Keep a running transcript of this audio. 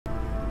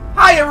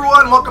Hi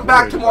everyone, welcome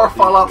back to more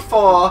Fallout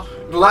 4.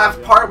 The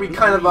last part we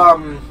kind of,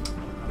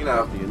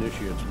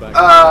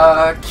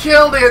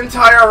 killed the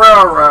entire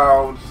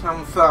railroad.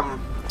 Some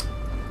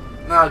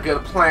not a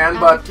good plan,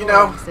 but, you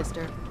know,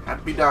 had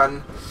to be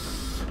done.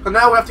 So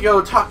now we have to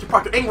go talk to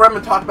Proctor Ingram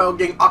and talk about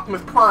getting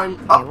Optimus Prime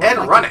up and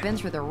running. You've been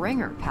through the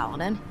ringer,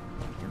 Paladin.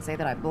 Can't say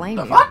that I blame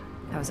you. What?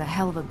 That was a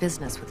hell of a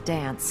business with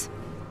Dance.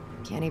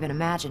 Can't even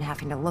imagine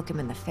having to look him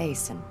in the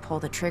face and pull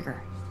the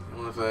trigger. It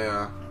was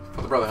a,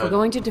 for the Brotherhood. We're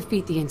going to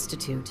defeat the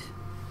Institute.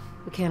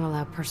 We can't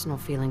allow personal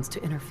feelings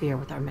to interfere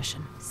with our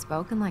mission.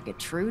 Spoken like a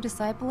true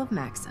disciple of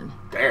Maxon.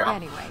 Damn.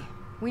 Anyway,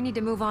 we need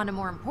to move on to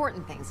more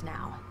important things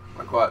now.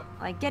 Like what?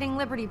 Like getting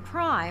Liberty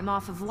Prime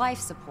off of life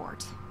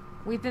support.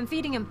 We've been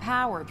feeding him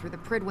power through the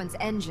Pridwin's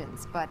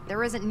engines, but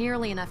there isn't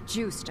nearly enough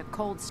juice to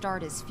cold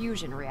start his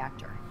fusion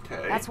reactor.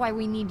 Okay. That's why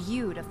we need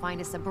you to find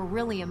us a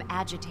Beryllium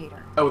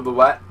Agitator. Oh, the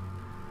what?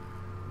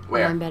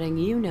 Where? I'm betting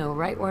you know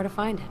right where to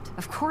find it.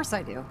 Of course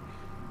I do.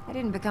 I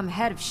didn't become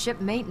head of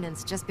ship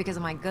maintenance just because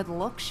of my good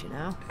looks, you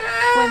know.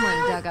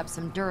 Quinlan dug up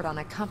some dirt on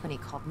a company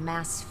called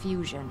Mass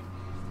Fusion.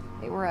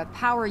 They were a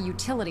power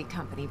utility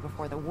company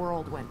before the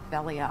world went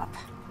belly up.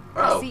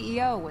 Oh. The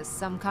CEO was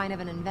some kind of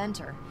an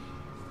inventor.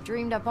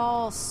 Dreamed up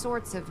all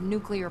sorts of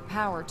nuclear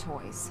power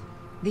toys.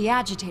 The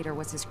Agitator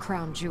was his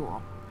crown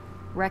jewel.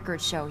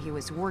 Records show he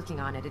was working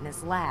on it in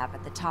his lab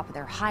at the top of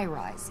their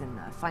high-rise in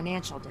the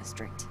financial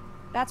district.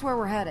 That's where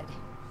we're headed.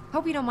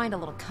 Hope you don't mind a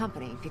little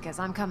company, because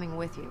I'm coming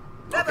with you.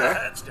 Never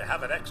hurts to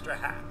have an extra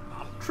hand,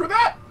 Mom. True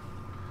that.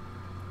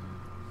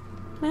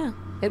 Yeah,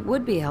 it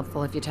would be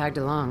helpful if you tagged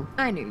along.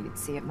 I knew you'd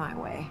see it my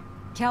way.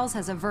 Kells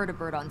has a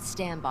vertibird on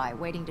standby,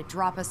 waiting to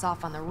drop us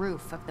off on the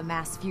roof of the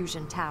Mass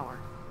Fusion Tower.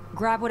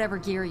 Grab whatever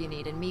gear you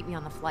need and meet me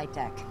on the flight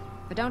deck.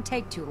 But don't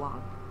take too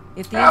long.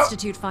 If the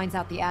Institute finds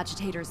out the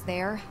Agitator's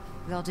there,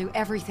 they'll do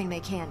everything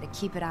they can to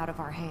keep it out of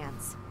our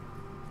hands.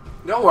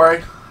 Don't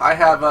worry, I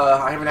have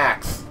an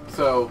axe,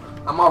 so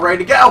I'm all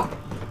ready to go.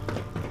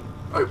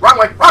 Oh, wrong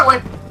way.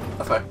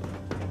 That's way.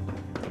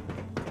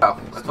 Oh,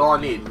 that's all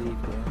I need.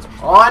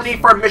 All I need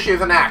for a mission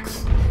is an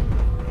axe.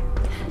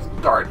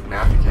 Start,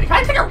 man. Can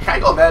I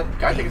go to bed?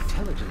 Can I take a...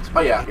 Oh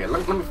yeah, okay.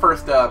 Let me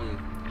first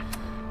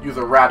use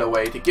a rat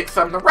away to get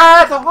some of the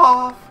rats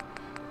off.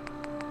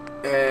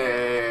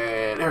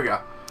 And there we go.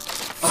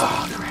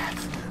 Oh, the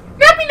rats.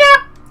 Nappy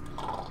nap.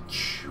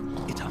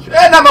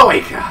 And I'm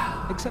awake.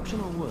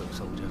 Exceptional work,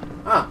 soldier.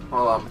 Oh,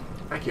 well,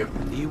 thank you.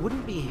 You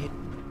wouldn't be here.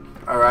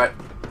 Alright.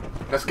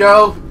 Let's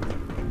go.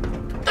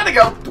 Gotta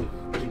go.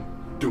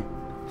 So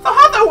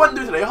how's everyone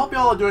doing today? I hope you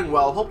all are doing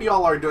well. Hope you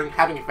all are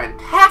having a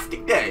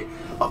fantastic day.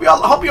 Hope you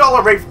all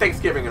are ready for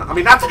Thanksgiving. I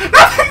mean, not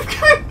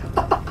Thanksgiving.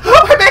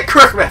 I meant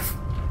Christmas.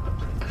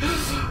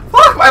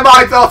 Fuck, my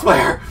mind's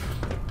elsewhere.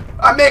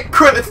 I meant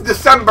Christmas in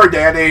December,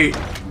 Danny.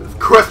 It's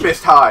Christmas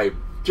time.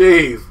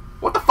 Jeez.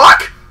 What the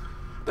fuck?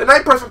 The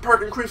night-person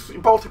perk increases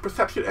both your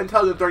perception and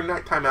intelligence during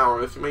nighttime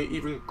hours. You may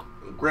even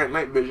grant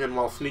night vision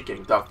while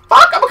sneaking. The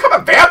fuck? I'm become a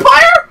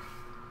vampire?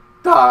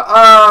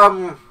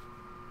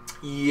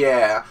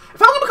 Yeah.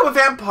 If I'm gonna become a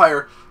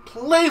vampire,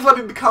 please let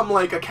me become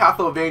like a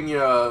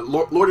Castlevania,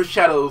 Lord of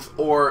Shadows,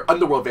 or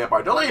Underworld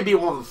vampire. Don't let me be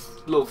one of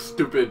those little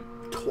stupid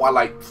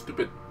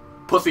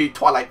pussy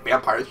Twilight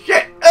vampires.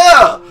 Shit!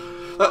 Ugh!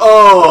 Like,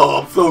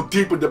 oh, I'm so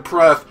deep and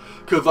depressed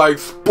because I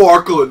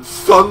sparkle in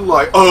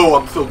sunlight. Oh,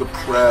 I'm so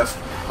depressed.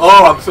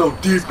 Oh, I'm so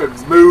deep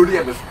and moody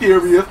and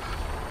mysterious.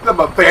 I'm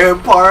a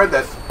vampire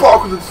that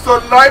sparkles in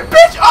sunlight.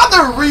 Bitch,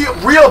 other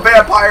real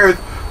vampires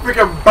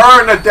freaking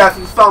burn to death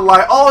in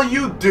sunlight. All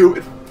you do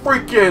is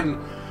freaking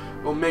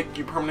will make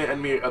you permanent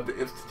enemy of the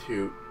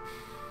Institute.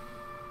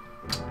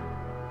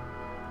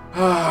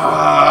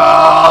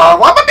 Why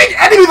am I making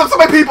enemies of so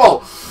many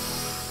people?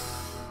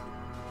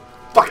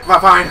 Fuck it,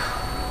 fine.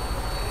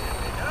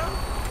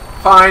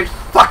 Fine,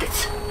 fuck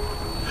it.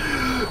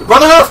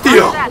 Brotherhood of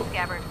Steel.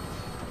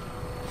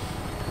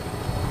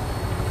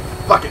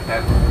 Fuck it,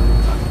 then.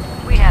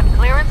 We have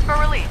clearance for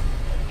release.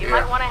 You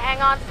might want to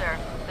hang on, sir.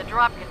 The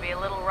drop can be a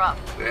little rough.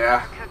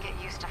 Yeah. Could get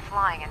used to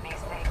flying in these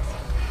things.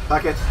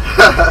 Fuck it.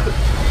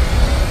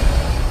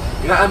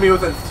 You're not enemy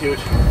with Institute.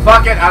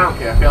 Fuck it, I don't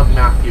care. Failed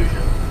mass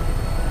fusion.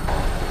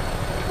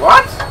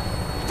 What?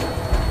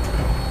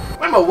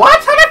 Wait a minute,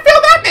 what? How did I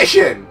fail that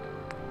mission?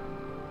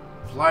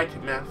 Fly to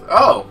mass...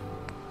 Oh.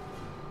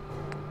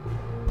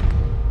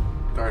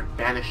 Guard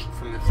banished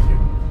from Institute.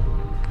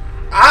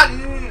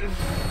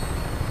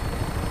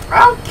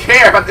 I don't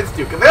care about this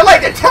dude, because they're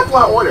like the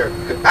Templar Order.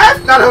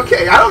 That's not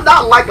okay. I do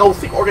not like old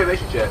secret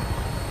organization shit.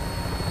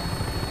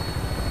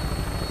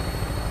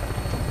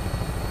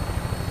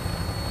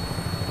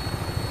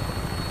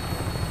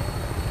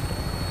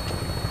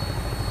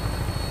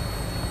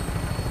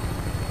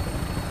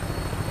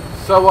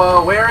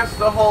 So, where is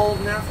the whole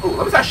nest? Oh,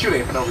 let me start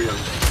shooting for no reason.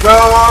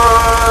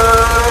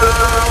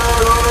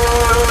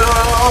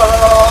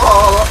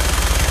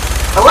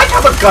 I like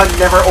how the gun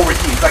never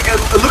overheats. Like, it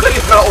looks like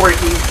it's gonna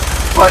overheat,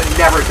 but it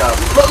never does.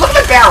 Look at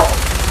the barrel.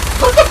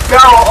 Look at the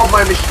barrel of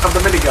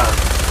the minigun.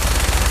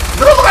 It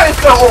doesn't look like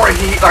it's gonna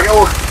overheat, like it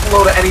will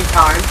explode at any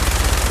time.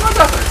 No, it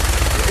doesn't.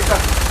 It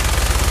doesn't.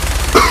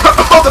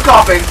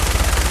 coughing!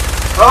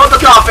 Oh,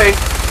 the coughing!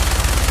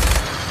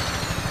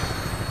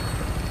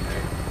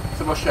 Okay.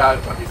 Simple shot.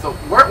 Okay, so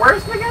where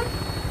is it again?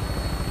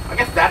 I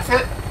guess that's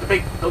it? The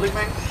big building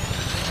thing?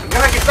 I'm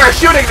gonna get started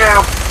shooting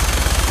now!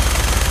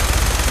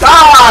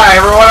 Die,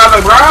 everyone on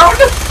the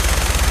ground!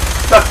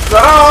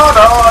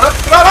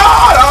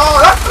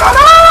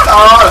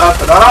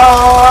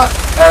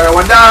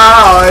 Everyone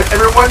dies!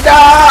 Everyone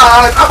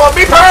dies! I'm a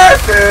me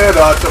person!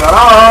 Target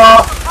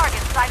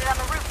sighted on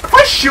the roof. If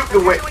I shoot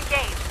the way...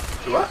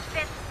 What?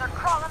 They're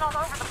crawling all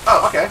over the place.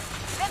 Oh, okay.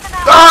 Send them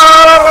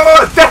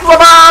out. Death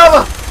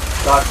bomb!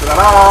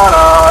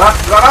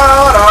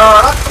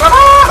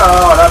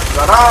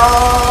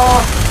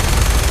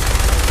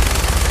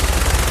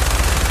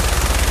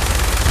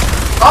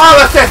 All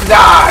the Sith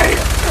died!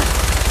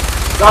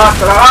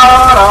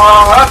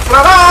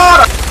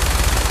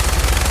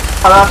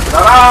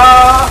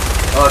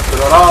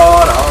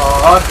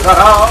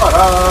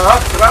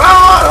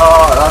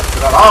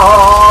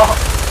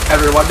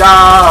 Everyone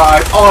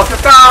died! All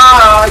Sith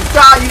died!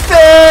 Die, you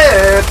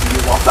Sith! You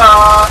all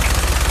suck!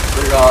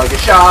 We're gonna get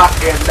shot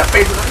in the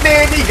face with a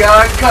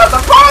minigun cause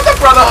I'm part of the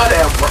Brotherhood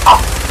and we're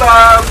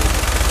awesome!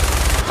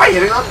 Am I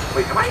hitting them?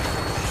 Wait, am I?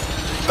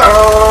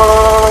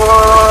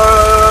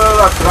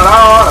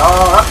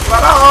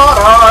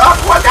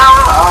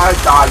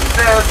 Die, you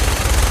Sith!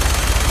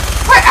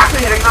 Am I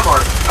actually hitting them or?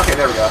 Okay,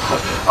 there we go.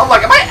 I'm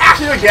like, am I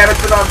actually doing damage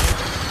to them?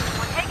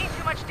 We're taking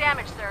too much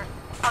damage, sir.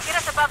 I'll get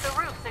us above the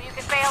roof so you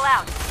can bail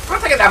out. We're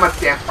not taking that much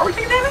damage. Are we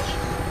taking damage?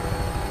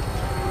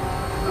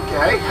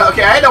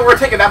 Okay, I know we're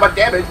taking that much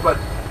damage, but...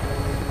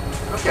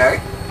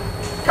 Okay.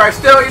 Can I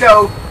still, you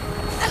know...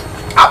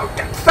 Oh,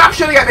 stop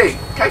shooting at me!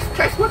 Can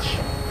I switch?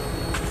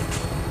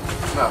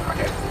 No,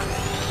 okay.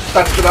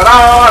 Every time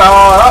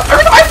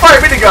I fire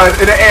a minigun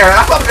in the air,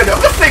 that's what I'm gonna do.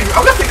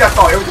 I'm gonna sing that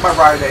song every time I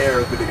fire in the air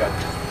with a minigun.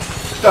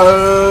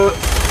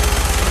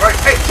 Alright,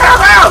 hey, turn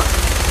around!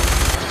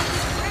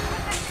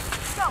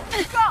 Go!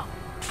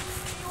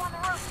 See you on the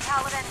roof,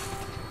 Paladin.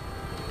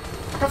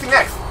 I'm pressing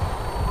next.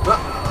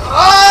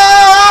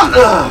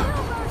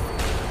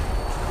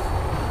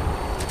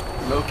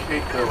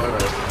 Locate the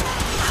whatever.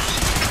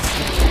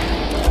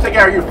 Take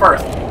care of you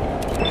first.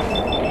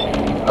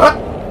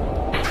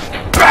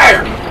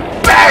 Bang!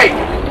 Bang!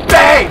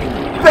 Bang!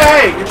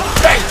 Bang!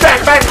 Bang! Bang!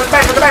 Bang!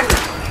 Bang! Bang! Bang!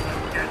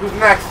 Who's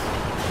next?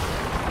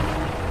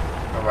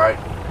 Alright.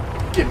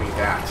 Give me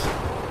that.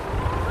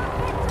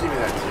 Give me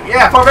that too.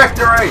 Yeah, for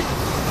victory!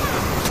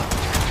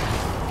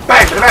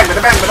 Bang! Bang!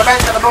 Bang! Bang! Bang! Bang!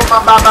 Bang!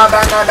 Bang!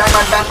 Bang! Bang!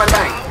 Bang! Bang! Bang!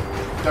 Bang!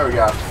 There we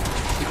go.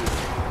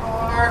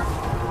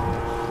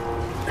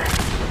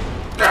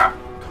 Yeah.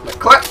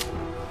 Click.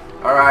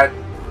 Alright.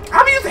 I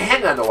haven't used the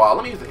handgun in a while.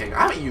 Let me use the handgun.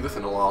 I haven't used this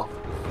in a while.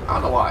 I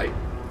don't know why.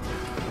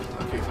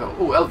 Okay, so...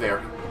 Ooh,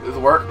 elevator. Does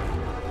it work?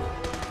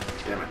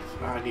 Damn it.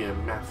 I need a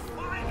mess.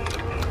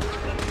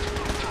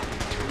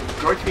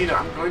 I'm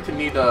going to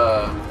need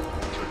a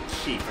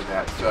key for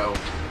that, so...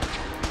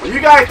 Well, you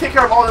guys take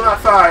care of all of them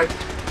outside.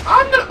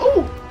 I'm gonna...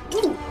 Ooh!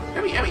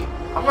 Yummy.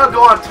 I'm gonna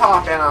go on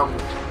top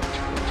and,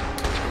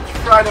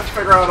 try to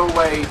figure out a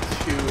way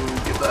to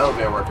get the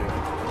elevator working.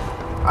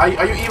 Are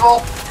you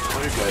evil? Oh,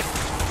 you're good.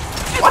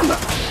 What the?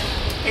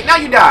 Hey, now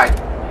you die!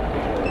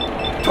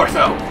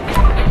 Torso!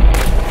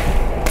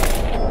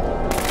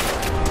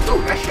 Ooh,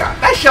 nice shot.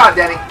 Nice shot,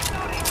 Danny!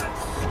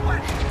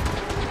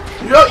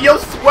 Yo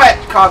sweat,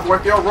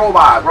 Cosworth. You're a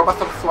robot. Robots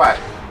don't sweat.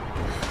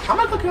 How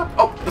am I looking up?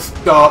 Oh, the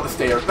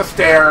stairs. The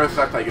stairs.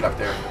 That's how you get up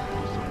there.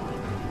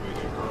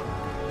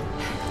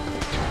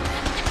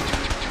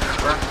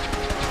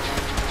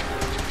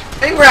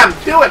 Ingram,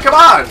 do it! Come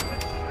on!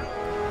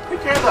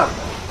 Take care of them.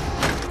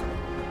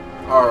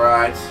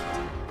 Alright.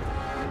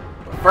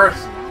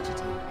 First.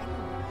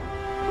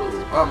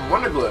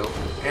 Wonder glue.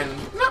 And,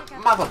 no,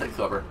 might as well take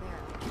silver.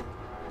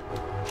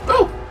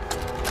 Ooh!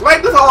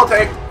 Like this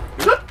holotape!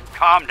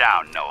 Calm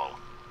down, Noel.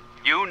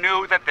 You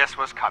knew that this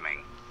was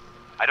coming.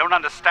 I don't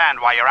understand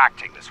why you're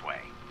acting this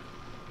way.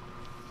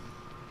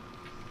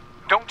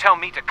 Don't tell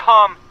me to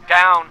calm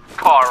down,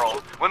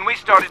 Carl. When we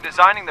started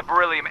designing the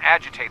Beryllium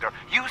Agitator,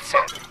 you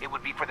said it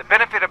would be for the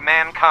benefit of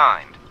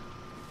mankind.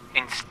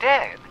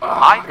 Instead,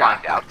 I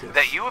find out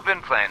that you have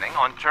been planning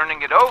on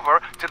turning it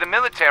over to the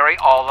military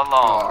all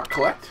along.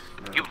 Collect?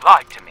 No. You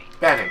lied to me.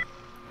 Banning.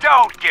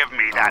 Don't give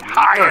me that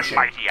high and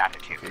mighty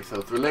attitude. Okay, so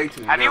it's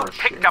related to Have you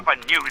picked up a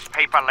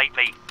newspaper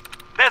lately?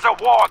 There's a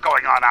war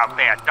going on out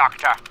there,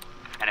 Doctor.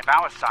 And if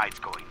our side's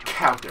going to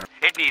counter,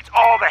 it needs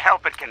all the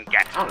help it can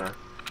get. Counter?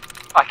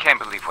 I can't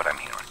believe what I'm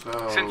hearing.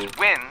 So... Since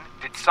when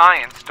did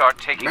science start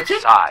taking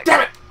sides?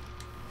 Damn it!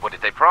 What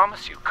did they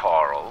promise you,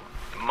 Carl?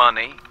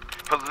 Money?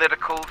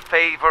 Political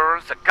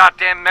favors? A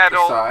goddamn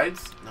medal?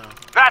 Sides? No.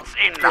 That's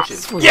enough.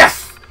 Sweet.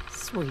 Yes!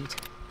 Sweet.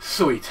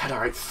 Sweet.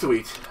 Alright,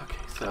 sweet.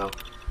 Okay, so...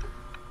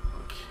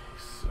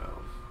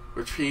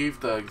 Retrieve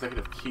the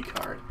executive key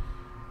card.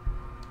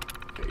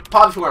 Okay,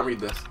 pause if you want to read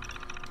this.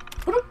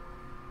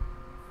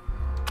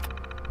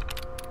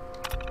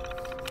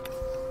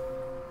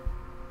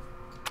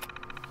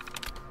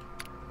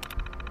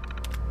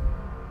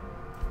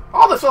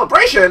 Oh, the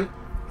celebration!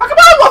 How come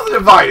I wasn't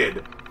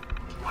invited?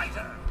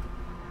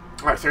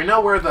 Alright, so we know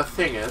where the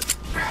thing is.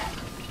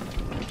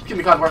 Give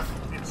me Codsworth.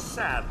 It's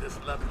sad this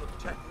level of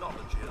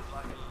technology is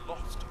like a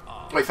lost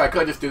art. Wait, so I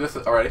could just do this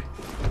already?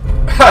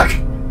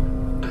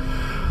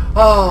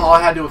 Oh, all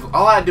I had to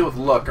do was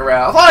look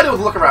around. All I had to do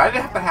was look around. I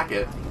didn't have to hack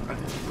it. I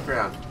just look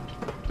around.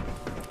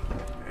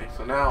 Okay,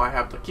 so now I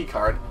have the key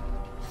card.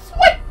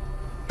 Sweet!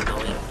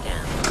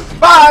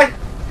 Bye!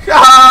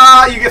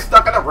 Ha! You get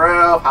stuck in the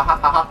roof. Ha ha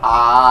ha ha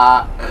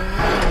ha.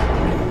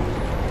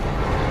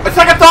 A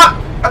second thought!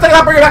 I think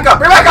I'll bring it back up.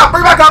 Bring it back up!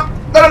 Bring it back up!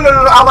 No, no, no,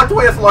 no, no. I don't like the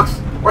way this looks.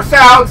 Or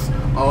sounds.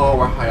 Oh,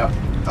 we're high up.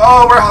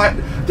 Oh, we're high.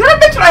 Did I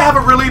mention I have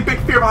a really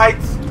big fear of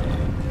heights?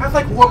 That's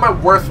like one of my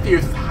worst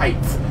fears is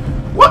heights.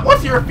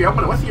 What's your fear?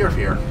 What's your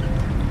fear?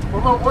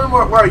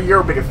 What are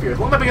your biggest fears?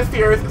 One of my biggest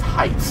fears is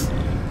heights.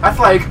 That's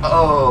like,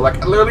 oh,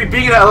 like literally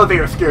being in an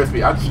elevator scares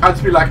me. I'd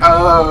just be like,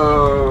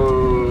 oh,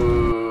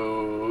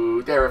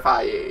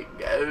 terrifying.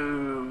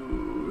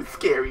 Oh,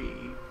 scary.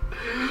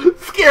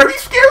 Scary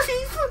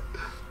scaresies.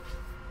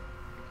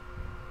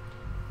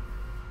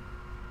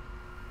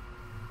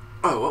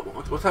 Oh,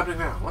 what's happening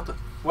now? What's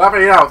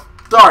happening now? It's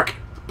dark.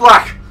 It's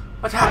black.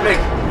 What's happening?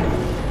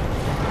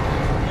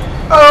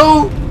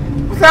 Oh,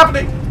 what's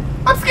happening?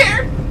 I'm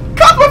scared.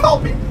 Codsworth,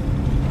 help me.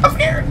 I'm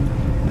scared.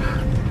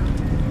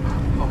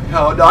 Oh,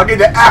 hell no, I need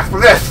the axe for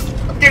this.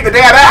 I'm getting the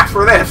damn axe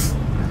for this.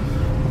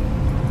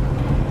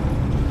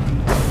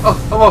 Oh,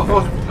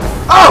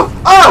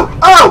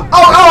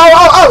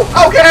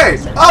 okay.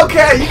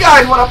 Okay, you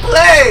guys want to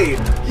play.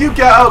 You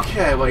got,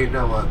 okay, well, you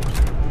know what?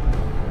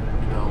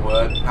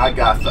 I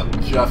got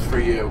something just for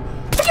you.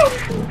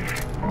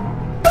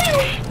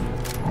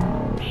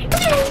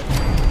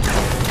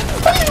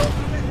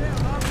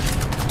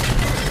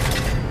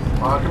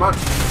 Come on, come on.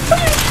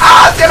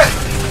 Ah, damn it!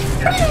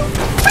 Come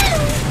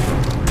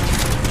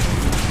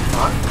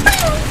on.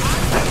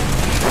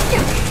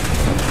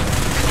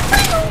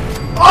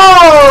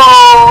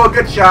 Oh,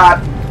 good shot.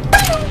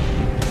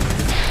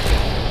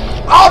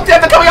 Oh, damn,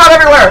 they're coming out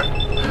everywhere.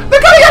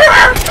 They're coming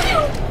everywhere.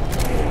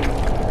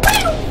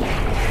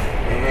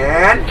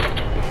 And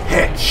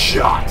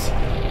headshot.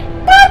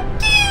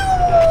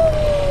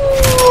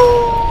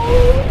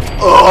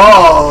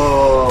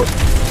 Oh.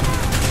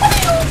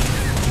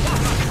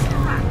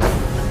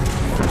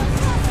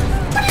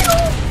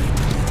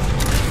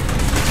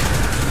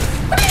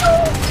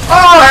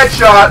 Oh,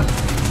 headshot.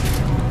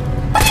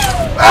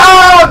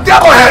 Oh,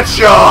 double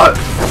headshot.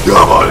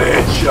 Double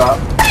headshot.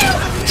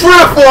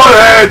 Triple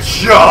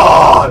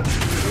headshot.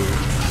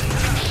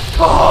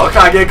 Oh,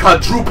 can I get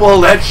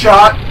quadruple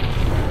headshot?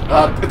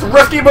 It's a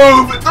risky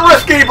move! It's a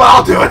risky, but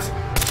I'll do it!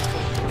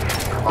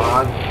 Come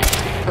on.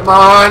 Come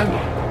on!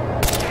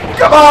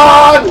 Come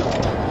on!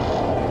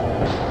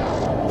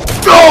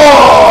 Oh!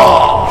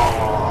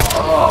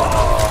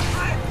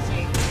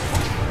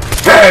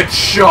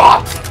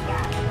 Headshot!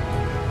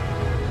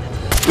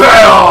 Oh,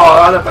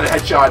 I don't know if it's a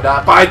headshot or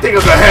not, but I think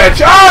it's a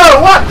headshot!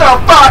 Oh, what the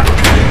fuck?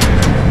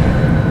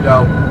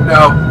 No,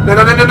 no, no,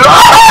 no, no, no, no!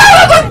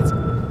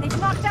 They've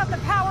knocked out the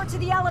power to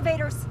the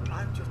elevators!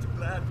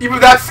 Even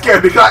that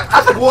scared me, because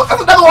that's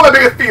another one of my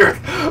biggest fears.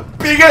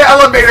 Being in an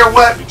elevator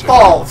when it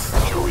falls.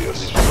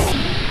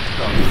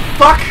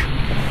 Fuck.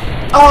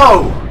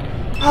 Oh.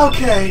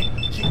 Okay.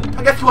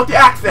 I guess you want the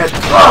axe then.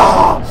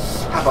 Oh.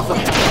 How about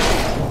some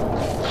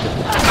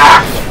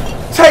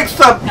axe? Take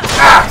some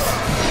axe.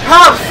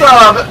 Have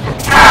some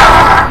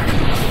axe.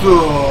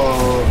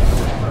 Oh.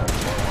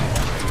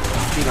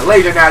 You get a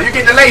laser now. You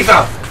get the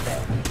laser.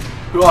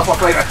 Who else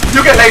wants laser?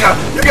 You get laser.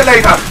 You get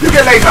laser. You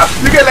get laser.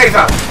 You get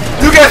laser.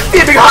 You get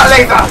steaming hot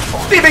laser!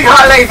 Steaming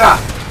hot laser!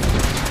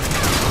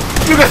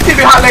 You get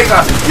steaming hot laser!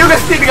 You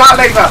get steaming hot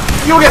laser!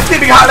 You get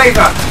steaming hot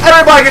laser!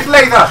 Everybody gets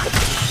laser!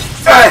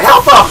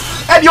 Health up!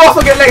 And you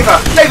also get laser!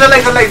 Laser,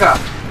 laser, laser!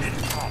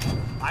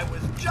 I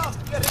was just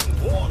getting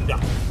warmed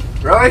up.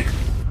 Really?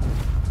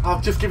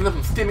 I've just given them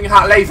some steaming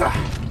hot laser.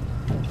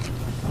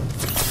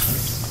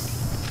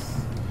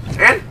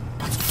 And?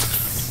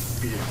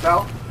 Beat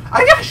yourself.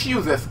 I gotta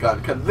use this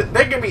gun, because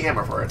they give me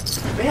ammo for it.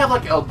 They have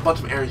like a bunch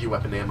of energy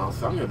weapon ammo,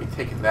 so I'm gonna be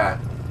taking that.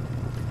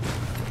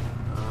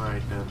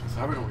 Alright then, so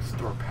how are we gonna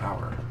restore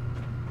power?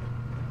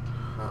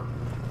 Huh.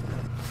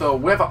 So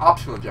we have an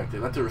optional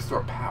objective, that's to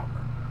restore power.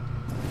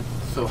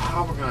 So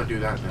how are we gonna do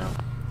that now?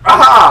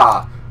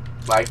 Aha!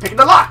 By picking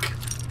the lock!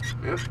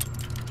 Yep.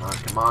 Come on,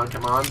 come on,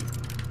 come on.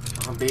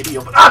 Come on, baby,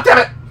 open. Ah, damn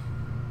it!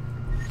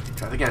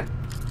 Try it again.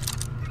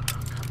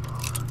 Come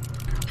on,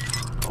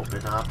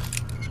 open up.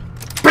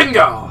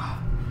 Bingo!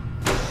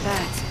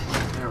 That's it.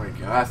 There we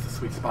go. That's the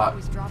sweet spot.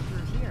 Always drop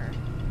through here.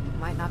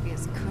 Might not be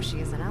as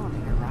cushy as an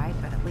elevator ride,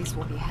 but at least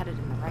we'll be headed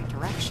in the right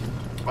direction.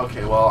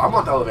 Okay, well, I'm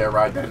on the elevator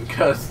ride then,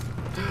 because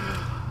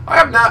I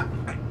am not.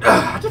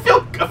 I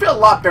feel a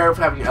lot better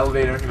for having an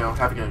elevator. You know,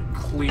 having a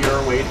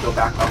clear way to go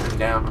back up and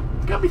down.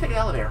 I'm gonna be taking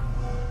an elevator.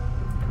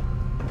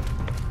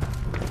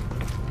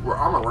 We're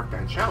on my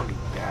workbench. I don't need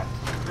that.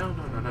 No,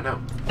 no, no, no, no.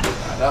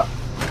 That up.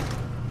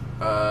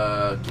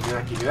 Give me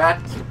that. Give me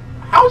that.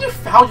 How would you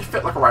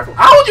fit like a rifle?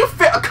 How would you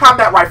fit a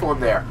combat rifle in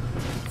there?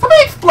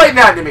 Somebody explain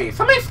that to me.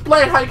 Somebody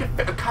explain how you can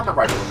fit a combat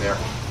rifle in there.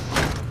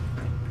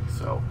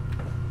 So,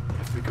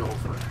 guess we go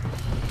over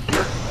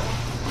here.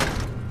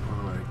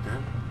 Alright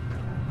then.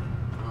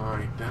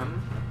 Alright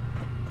then.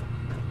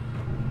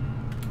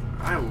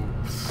 I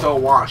so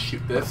want to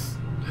shoot this.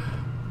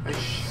 I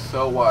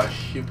so want to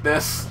shoot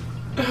this.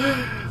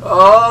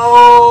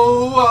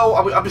 Oh,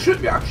 I'm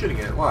shooting it. I'm shooting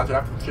it. Watch,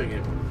 after I'm shooting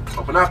it.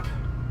 Open up.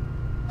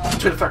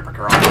 Turn the circuit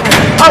breaker on.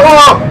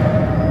 Oh,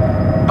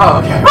 oh,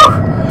 okay.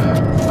 Woo.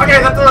 Okay,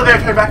 that's the elevator.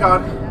 Turn back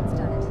on. That's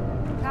done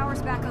it.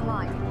 Power's back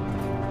online.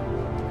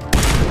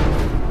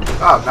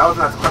 Oh, that was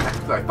not as quick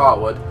as I thought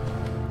it would.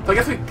 So I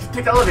guess we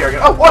take the elevator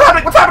again. Oh, what's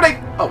happening? What's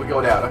happening? Oh, we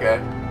go down. Okay.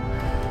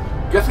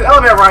 Guess the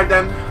elevator ride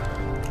then.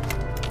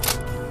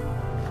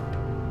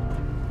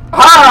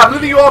 Ah, I'm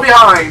leaving you all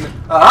behind.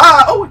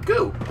 Ah, oh,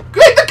 goo.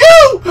 Great, the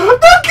goo! The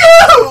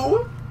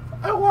goo!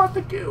 I want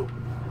the goo.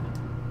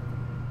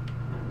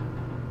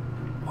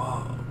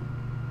 Whoa.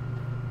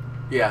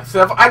 Yeah,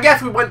 so if, I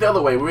guess we went the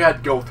other way. We had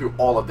to go through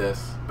all of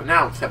this. But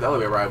now we just have the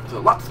elevator ride, which is a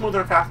lot smoother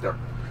and faster.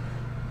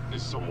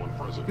 Is someone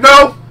present?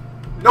 No!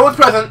 No one's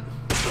present.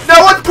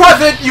 No one's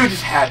present! You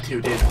just had to,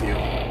 didn't you?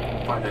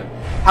 Fine then.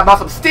 How about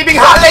some steaming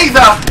hot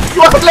laser?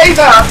 You want some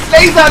laser?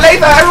 Laser,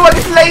 laser! Everyone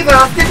gets laser!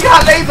 Steaming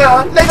hot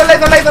laser! Laser,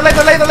 laser, laser,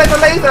 laser, laser, laser,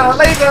 laser,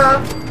 laser!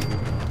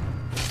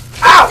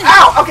 Ow!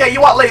 Ow! Okay, you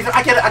want laser.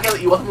 I get it, I get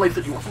it. You want some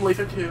laser. You want some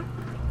laser too.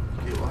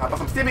 How about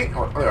some steaming?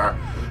 Oh, there are.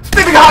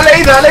 Steaming hot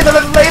laser! Laser,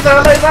 laser,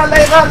 laser, laser,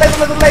 laser,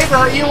 laser, laser,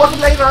 laser! You want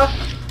some laser?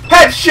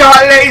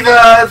 Headshot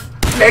lasers!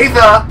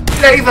 Laser!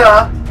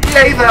 Laser!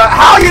 Laser!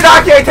 How are you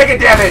not getting taking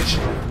damage?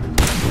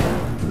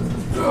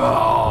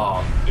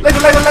 Oh. Laser,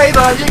 laser,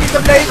 laser! You get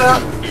some laser!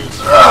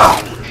 Ugh.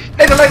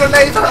 Laser, laser,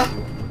 laser!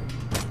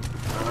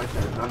 Alright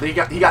then. No, he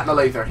got the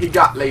laser. He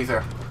got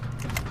laser.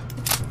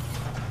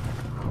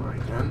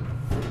 Alright then.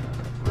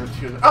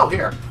 Oh,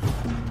 here.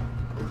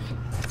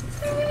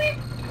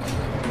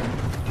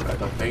 Put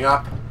that thing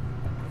up.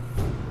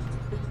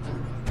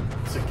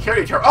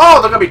 Security turret. Oh,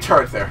 there's gonna be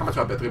turrets there. How much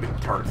I bet there's gonna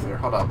be turrets there?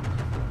 Hold up.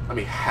 Let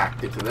me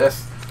hack into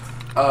this.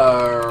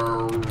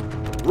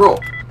 Rule.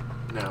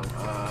 No.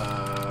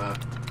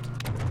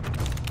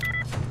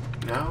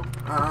 No.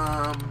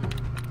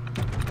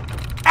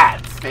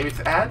 Ads. Maybe it's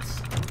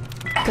ads?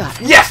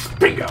 Got it. Yes!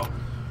 Bingo!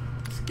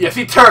 Yeah,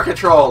 see, turret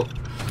control.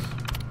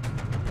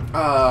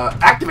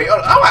 Activate. Oh,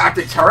 I want to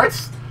activate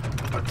turrets.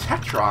 Oh,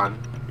 Tectron.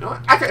 You know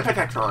what? Activate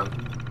Tectron.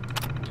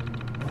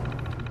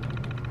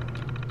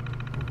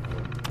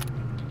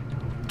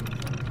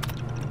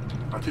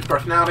 Choose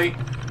personality.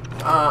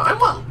 I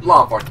want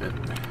law enforcement.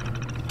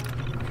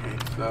 Okay,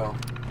 so.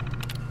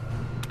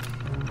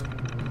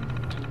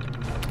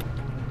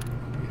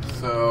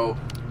 So,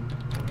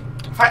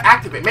 if I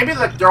activate, maybe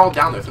like they're all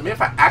down there. So maybe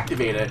if I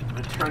activate it,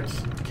 it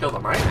turns kill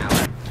them, right?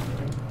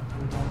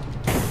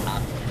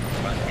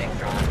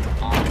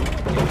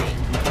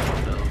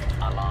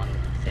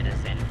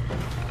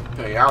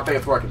 Okay, I don't think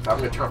it's working, so I'm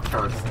gonna turn off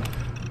turrets.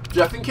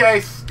 Just in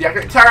case,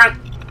 deactivate turret.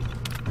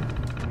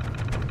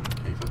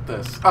 Okay, what's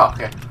this? Oh,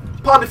 okay.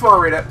 Pause before I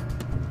read it.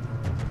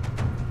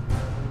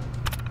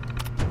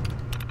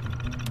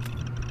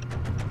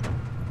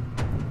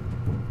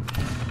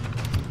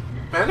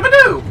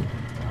 Bandabadoo!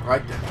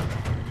 Right there.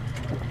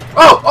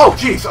 Oh! Oh,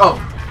 jeez! Oh!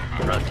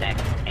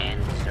 Protect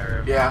and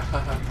serve. Yeah.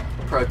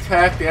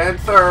 Protect and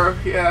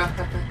serve. Yeah.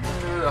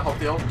 I hope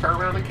they don't turn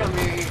around and kill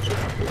me.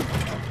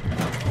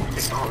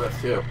 Take all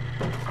this too.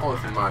 All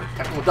this in mine.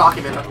 Technical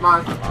document, that's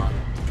mine.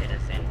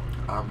 Citizen.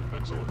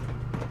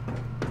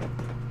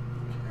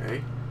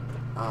 Okay.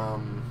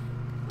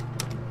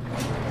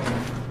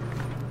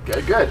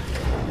 Okay, good.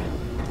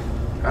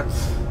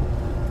 That's...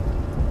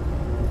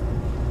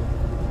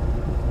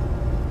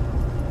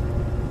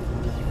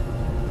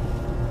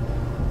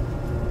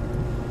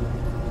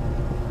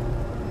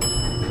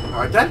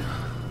 Alright then.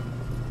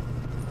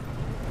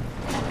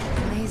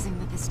 Amazing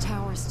that this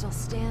tower is still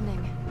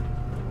standing.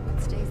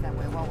 It stays that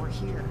way while we're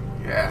here.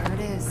 Yeah. There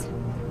it is.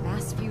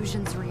 Mass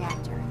fusion's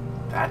reactor.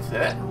 That's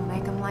it. Don't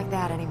make them like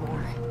that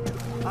anymore.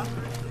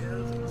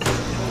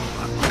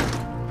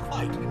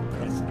 Quite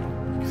impressive.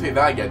 You can see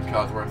that again,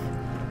 Cosworth.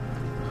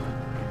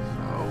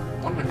 So,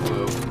 one minute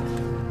glue.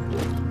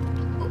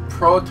 A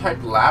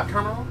prototype lab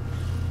terminal?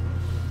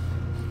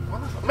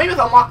 What is, maybe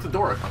it's unlocked the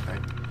door or something.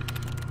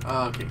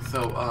 Okay,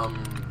 so,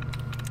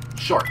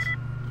 short.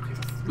 Okay,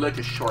 so select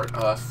a short.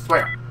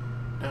 Swear.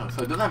 No,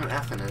 so it doesn't have an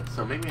S in it,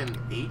 so maybe an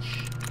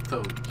H?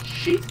 So,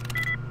 sheet?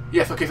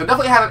 Yes, okay, so it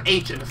definitely has an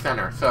H in the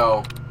center,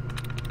 so...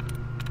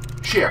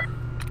 Shear.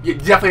 Yeah,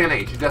 definitely an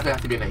H. It definitely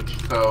has to be an H.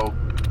 So,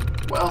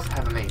 what else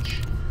has an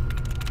H?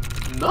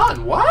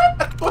 None. What?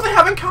 What do they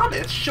have in common?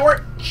 It's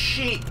short,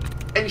 sheet,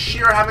 and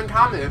shear have in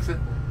common. It's an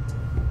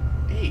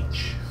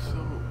H.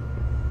 So,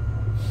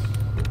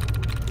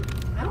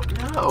 I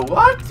don't know.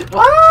 What?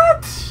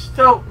 What?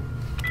 So,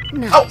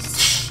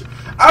 Nice. oh,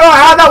 I don't know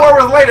how that one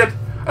was related.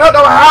 I don't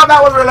know how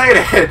that was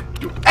related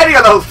to any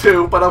of those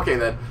two, but okay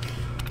then.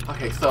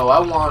 Okay, so I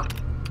want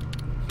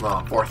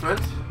law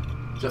enforcement.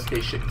 Just in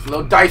case shit's a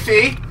little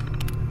dicey.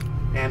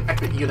 And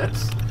activate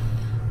units.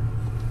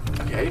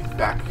 Okay,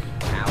 back.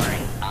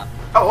 Powering up.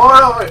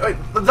 Oh, wait.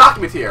 The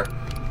document's here.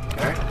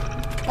 Okay.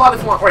 Plot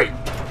this one. Wait.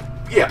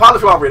 Yeah, plot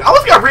this one. Read it. I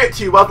was gonna read it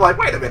to you, but I was like,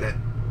 wait a minute.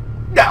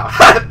 No.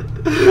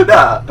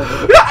 No,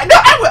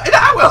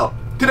 I will.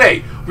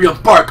 Today, we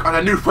embark on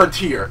a new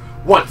frontier.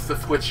 Once the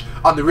switch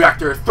on the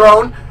reactor is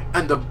thrown,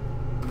 and the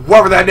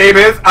whatever that name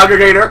is,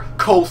 aggregator,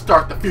 cold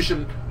start the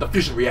fusion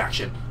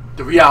reaction.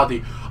 The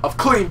reality of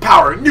clean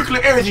power and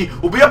nuclear energy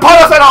will be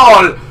upon us at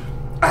all.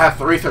 As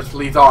the research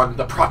leads on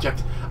the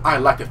project, I'd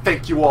like to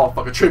thank you all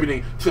for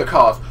contributing to the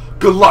cause.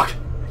 Good luck,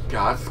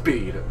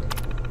 Godspeed.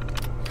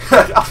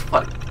 That was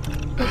funny.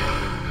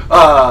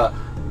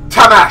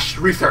 Tamash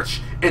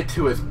research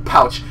into his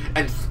pouch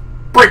and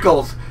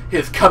sprinkles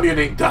his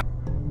communing dust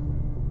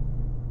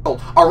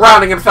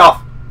around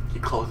himself. He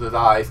closes his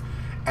eyes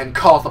and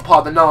calls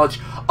upon the knowledge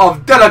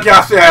of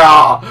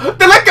Delegacia!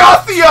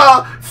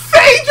 Delegacia!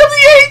 Sage of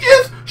the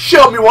ages!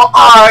 Show me what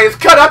eyes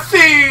cannot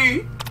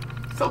see!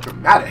 So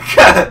dramatic.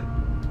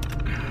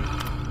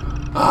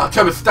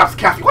 Trevor stops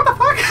casting. What the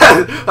fuck?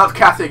 Stops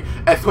casting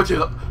and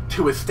switches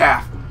to his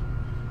staff.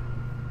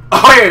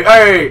 Oh,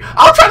 hey!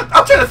 I'm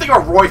trying to think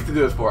of Royce to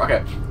do this for.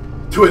 Okay.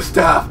 To his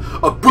staff,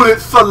 a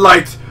brilliant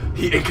sunlight.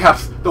 He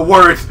encaps the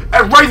words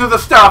and raises the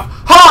staff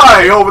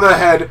high over the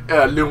head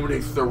and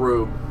illuminates the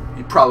room.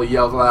 He probably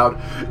yells aloud,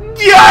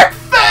 "Dark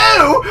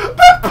foe,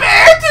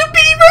 prepare to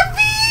be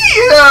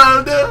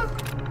revealed!"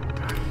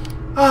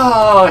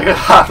 Oh,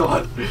 that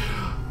one.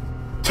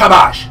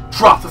 Tamash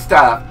drops the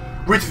staff,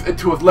 reaches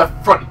into his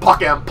left front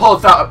pocket and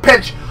pulls out a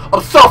pinch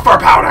of sulfur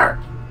powder.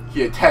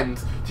 He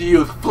intends to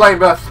use Flame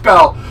Breath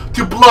spell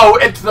to blow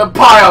into the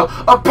pile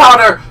of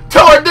powder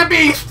toward the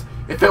beast.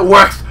 If it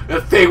works,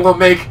 the thing will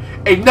make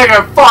a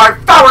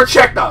 -5 power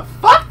check. The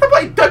fuck?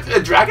 Somebody Dungeons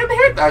and Dragons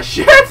here? That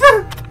shit?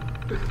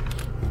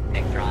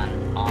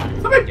 Tectron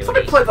on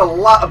Somebody plays a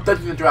lot of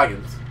Dungeons and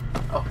Dragons.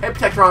 Oh, hey,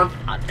 Tectron.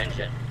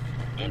 Attention.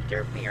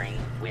 Interfering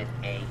with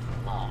a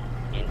law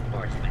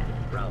enforcement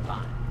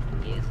robot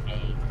is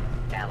a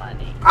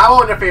felony. I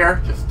won't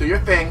interfere. Just do your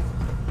thing.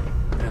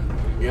 And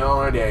get on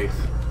our days.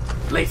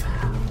 Laser.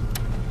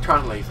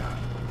 Tron laser.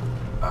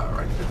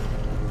 Alright.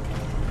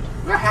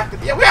 We gotta hack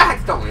this. Yeah, we gotta hack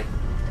this, don't we?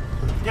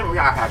 Yeah, we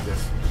gotta hack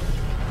this.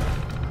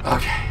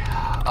 Okay.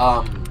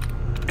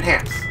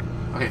 Enhance.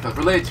 Okay, so it's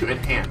related to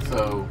enhance,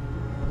 so...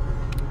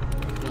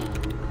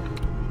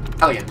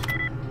 Elegant.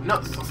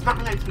 No, so it's not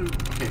related to...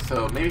 Okay,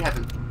 so maybe it has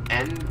an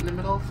N in the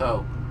middle,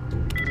 so...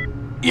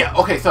 Yeah,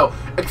 okay, so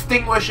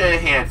extinguish and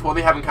enhance, what do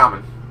they have in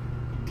common?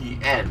 The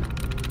N.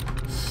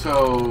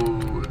 So...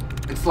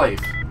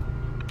 enslave.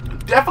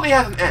 It definitely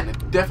has an N.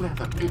 It definitely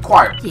has an...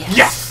 Inquire.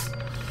 Yes!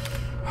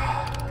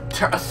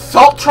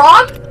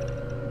 Assaultron?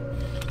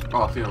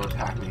 Oh, please don't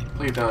attack me.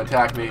 Please don't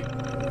attack me.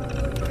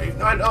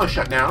 No,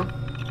 shut down.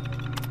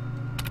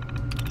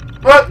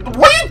 What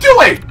are you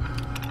doing?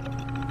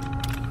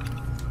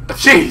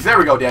 Jeez, there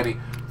we go, Danny.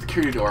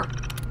 Security door.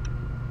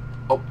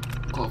 Oh,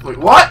 close. Wait,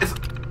 what?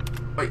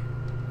 Wait.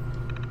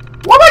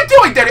 What am I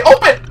doing, Danny?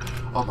 Open!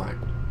 Oh my.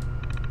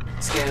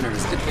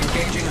 Scanners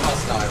engaging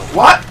hostile.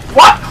 What?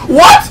 What?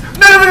 What?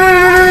 No!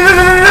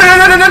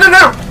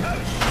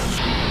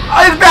 Oh,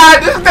 this is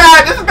bad. This is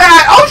bad. This is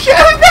bad. Oh shit!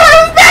 This is bad.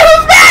 This is bad. This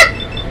is bad.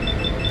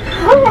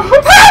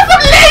 Have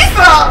some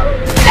laser.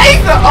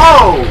 Laser.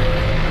 Oh.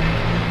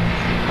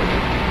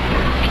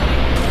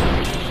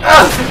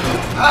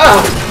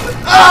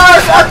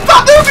 I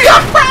thought they would be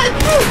our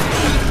friends!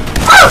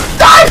 Oh!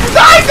 Die!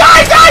 Die!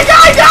 Die! Die!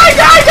 Die! Die!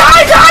 Die!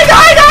 Die! Die!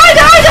 Die! Die!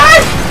 Die!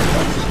 Die!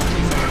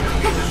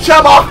 Shut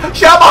them off!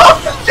 Shut them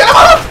off! Shut them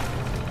off!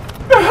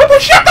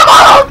 Shut them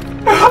off!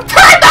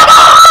 Turn them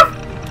off!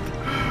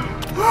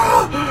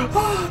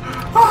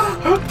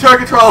 Turn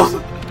controls!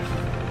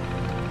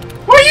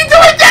 What are you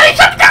doing, Danny?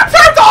 Shut the damn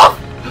turns off!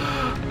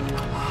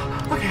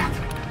 Okay,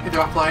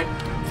 they're offline.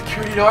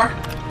 Security door.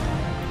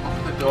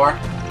 Open the door.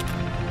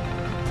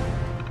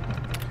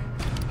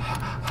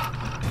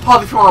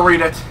 Pause if you want to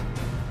read it.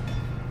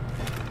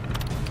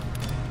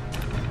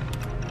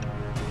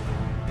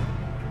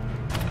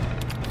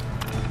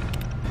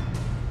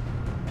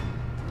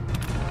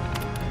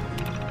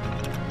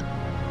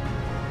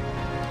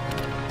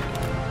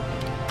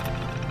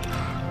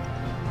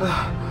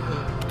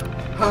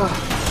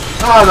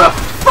 Oh, the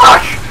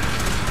fuck!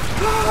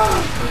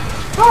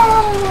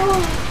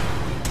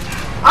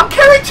 I'm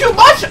carrying too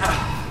much!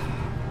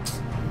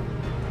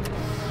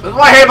 This is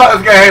what I hate about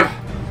this game.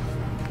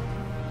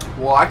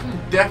 Well, I can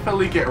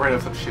definitely get rid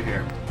of some shit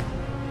here.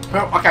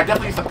 Okay, I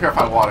definitely need some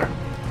purified water.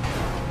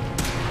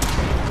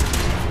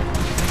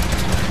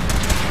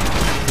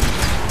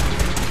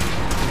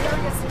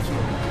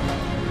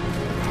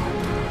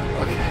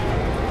 Okay.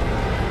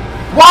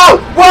 Whoa!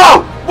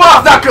 Whoa! Whoa!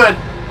 It's not good!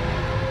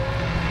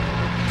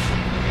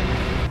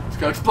 It's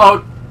gonna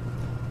explode.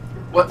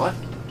 What? What?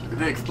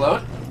 Did it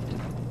explode?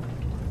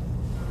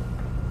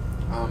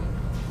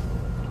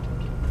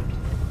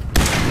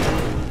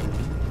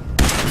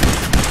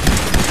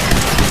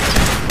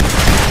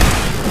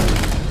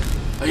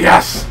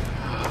 Yes!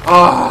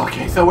 Oh,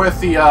 okay, so where's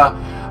the, I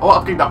want to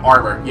upgrade the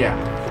armor, yeah.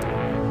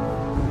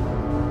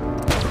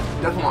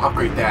 Definitely want to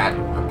upgrade that.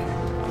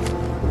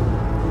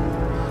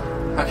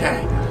 Okay.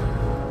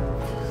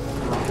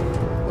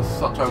 Let's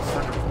start our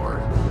second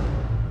board. I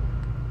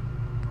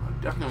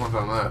definitely want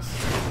on this.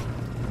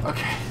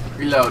 Okay,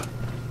 reload.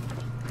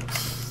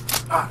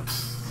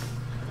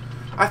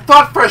 I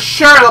thought for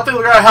sure those things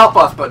were gonna help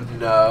us, but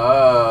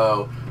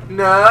no.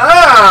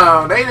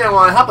 No! They didn't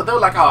want to help us. They were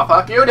like, oh,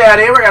 fuck you,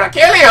 daddy, we're gonna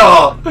kill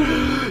you!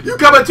 You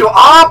come into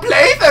our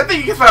place and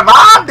think you can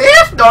survive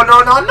this? No,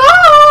 no, no,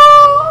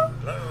 no!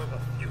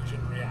 Give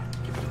me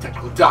the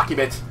technical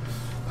documents.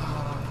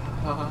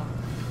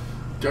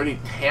 Dirty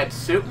tan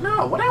suit?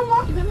 No, what do I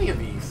want in any of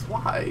these?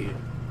 Why?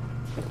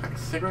 Like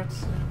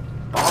cigarettes?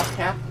 Ball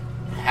cap?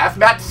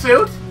 Hazmat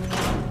suit?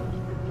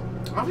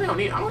 I don't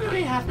need a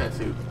hazmat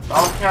suit.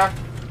 Ball cap?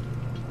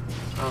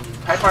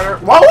 Typewriter?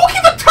 Why who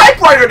keep a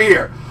typewriter in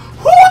here?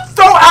 Who would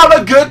throw out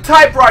a good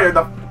typewriter?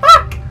 The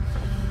fuck?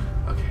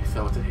 Okay,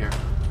 so what's in here?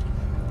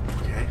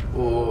 Okay.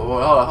 Ooh,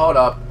 hold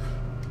up.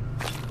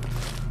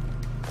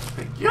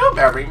 Thank you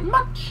very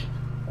much.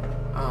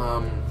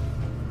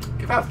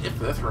 Guess that's it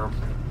for this room.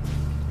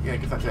 Yeah, I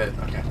guess that's it.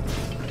 Okay.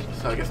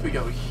 So I guess we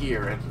go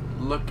here and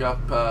look up,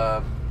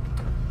 but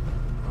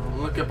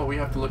we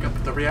have to look up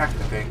the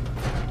reactor thing.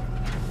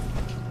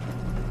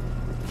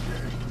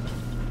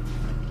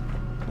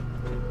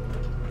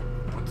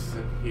 What's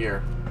in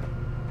here?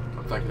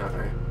 Looks like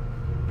nothing.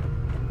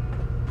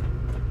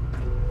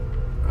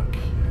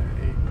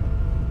 Okay.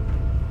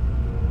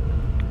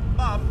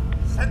 Bob,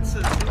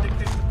 sensors indicate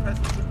the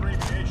presence of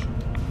radiation.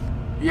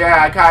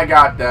 Yeah, I kinda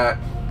got that.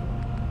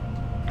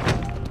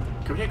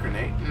 Can we take a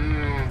grenade?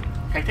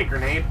 Can I take a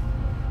grenade?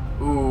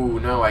 Ooh,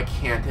 no, I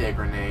can't take a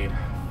grenade.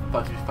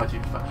 Fudgy.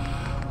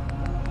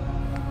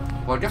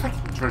 Well, I guess I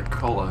can drink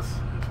colas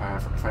if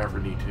I ever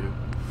need to.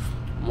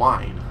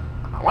 Wine.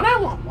 What do I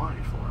want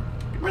wine for?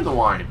 Give me the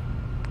wine.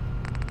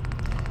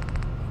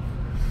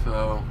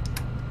 So,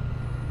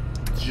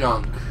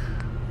 junk.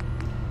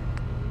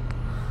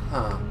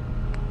 Huh.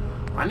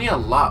 I need a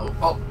lot.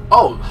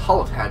 Oh,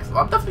 holotags.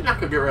 I'm definitely not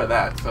gonna get rid of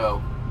that.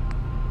 So.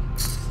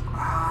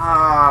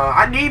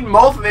 I need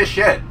most of this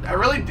shit. I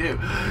really do.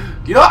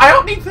 You know, I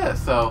don't need this,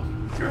 so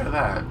get rid of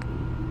that.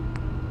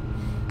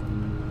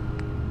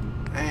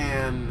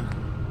 And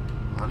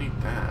I need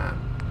that.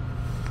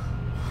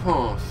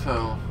 Oh,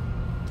 so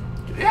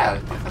yeah,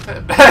 that's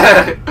it.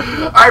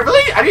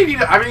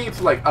 I need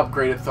to like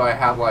upgrade it so I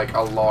have like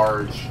a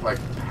large like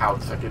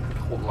pouch that can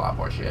hold a lot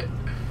more shit.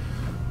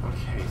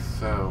 Okay,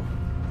 so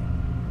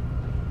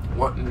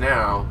what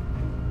now?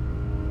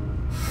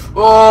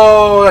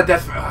 Oh,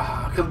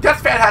 because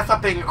Death Fan has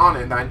something on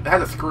it that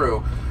has a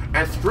screw,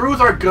 and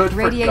screws are good for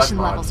radiation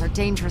levels are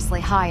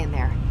dangerously high in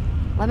there.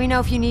 Let me know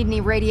if you need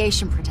any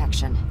radiation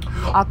protection.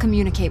 I'll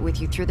communicate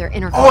with you through their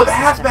interface. Oh, the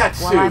hazmat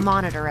suit! While I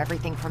monitor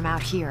everything from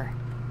out here.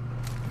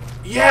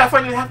 Yeah, if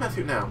I need a hazmat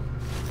suit now.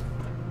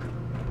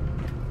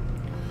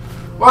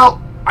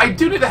 Well, I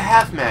do need a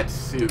hazmat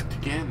suit to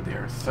get in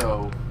there,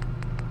 so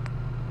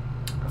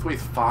that's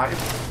weighs 5.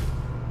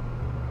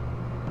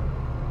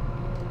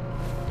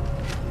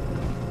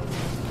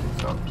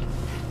 So,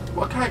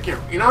 what can I get?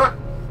 You know what?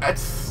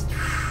 That's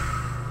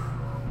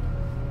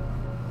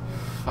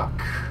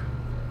fuck.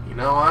 You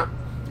know what?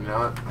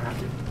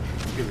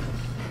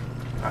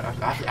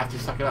 I have to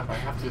suck it up. I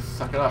have to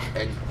suck it up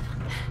and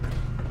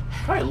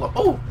try to look.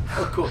 Oh,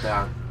 cool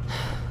down.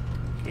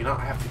 You know,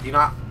 I have to. You know,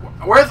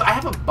 I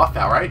have a buff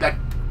out, right? That.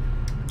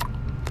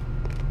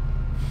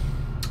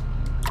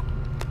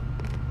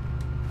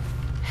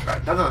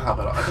 Right, that doesn't help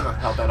at all. That doesn't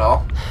help at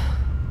all.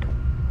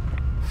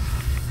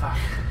 Fuck.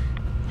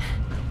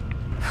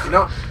 You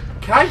know,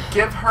 can I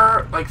give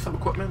her like some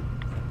equipment?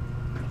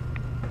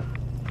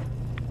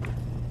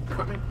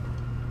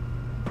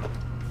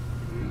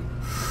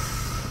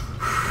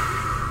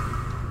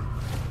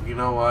 You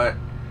know what?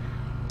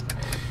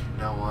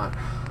 Fuck,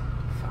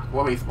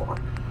 what weighs more?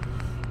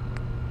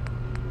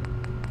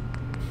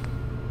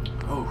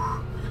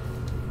 Oh.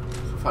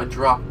 So if I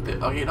drop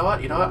this, oh, you know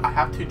what? I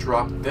have to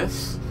drop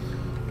this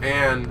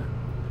and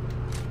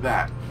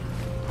that.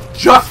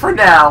 Just for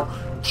now.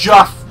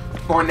 Just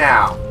for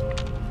now.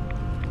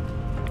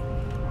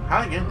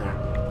 How do I get in there?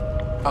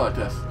 Oh, like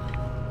this.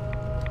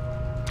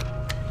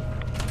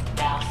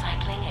 Now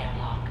cycling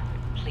airlock.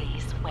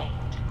 Please wait.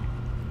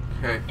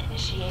 Okay.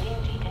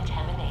 Initiating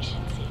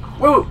decontamination sequence.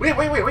 Wait.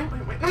 No, wait.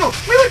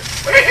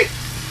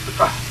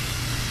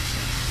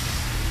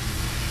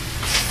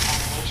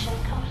 Contamination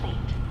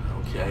complete.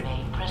 Okay. You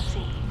may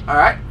proceed.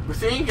 Alright,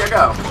 proceeding, here I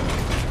go.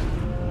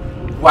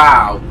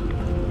 Wow.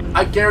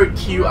 I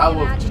guarantee you I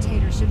will. The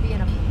agitator should be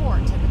in a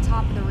port at the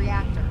top of the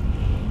reactor.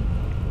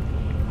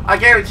 I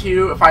guarantee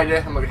you, if I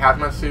didn't have like a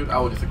hazmat suit, I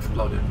would just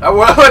explode it.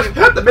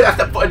 The minute I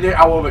step foot in there,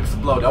 I will have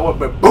exploded. I would have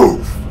been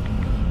boof!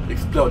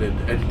 Exploded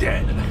and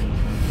dead.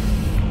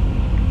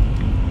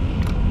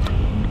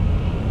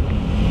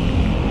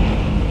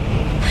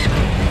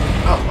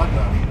 Oh, what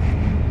the?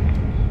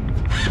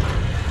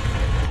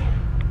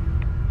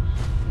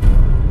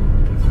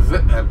 This is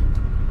it then.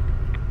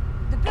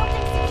 The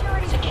building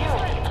security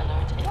Security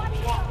alert in the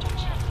reactor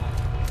chamber.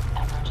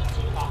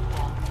 Emergency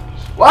lockdown conditions.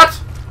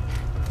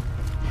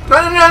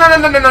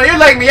 No, you're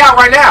laying me out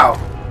right now.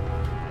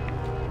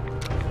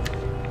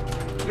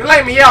 You're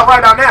laying me out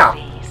right now.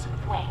 Please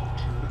wait.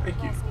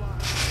 Thank you.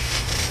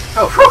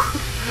 Oh, whew.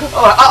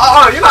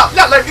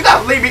 You're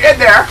not leaving me in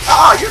there.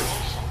 You're...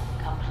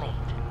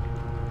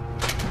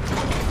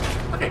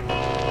 Okay.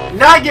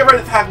 Now I get rid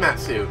of this hazmat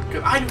suit,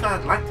 because I do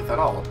not like this at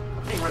all.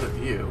 I'm getting rid of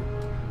you.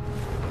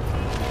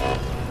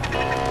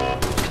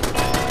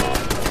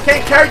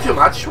 Can't carry too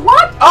much.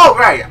 What? Oh,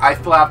 right. I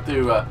still have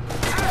to,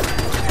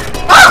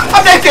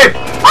 I'm naked!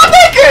 I'm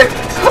naked!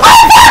 Oh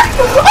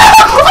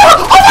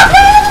my god!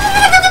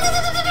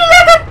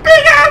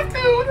 Big ass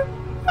dude!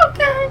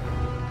 Okay.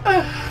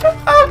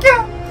 Okay.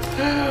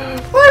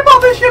 Let me put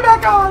this shit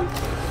back on.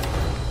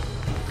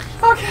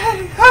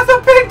 Okay, that's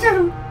a big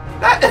dude.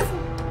 That is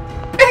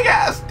big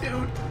ass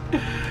dude.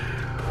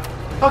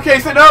 Okay,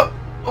 so no,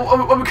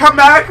 when we come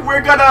back,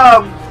 we're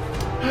gonna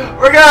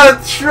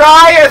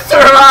try and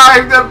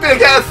survive the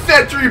big ass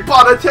sentry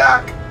bot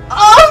attack.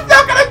 Oh, it's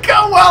not gonna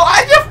go well.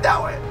 I just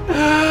know it.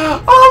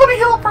 Oh, let me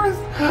heal first.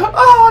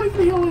 Oh, I need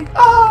some healing.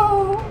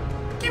 Oh,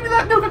 give me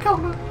that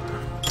Nuka-Cola.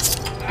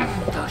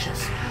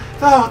 Delicious.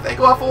 So, thank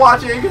you all for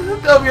watching.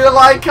 Don't forget to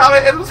like,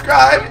 comment, and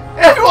subscribe.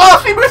 If you want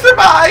to see me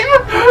survive,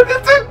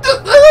 it's an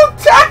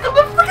attack of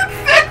the freaking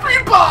sentry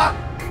bot.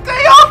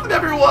 Stay awesome,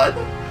 everyone.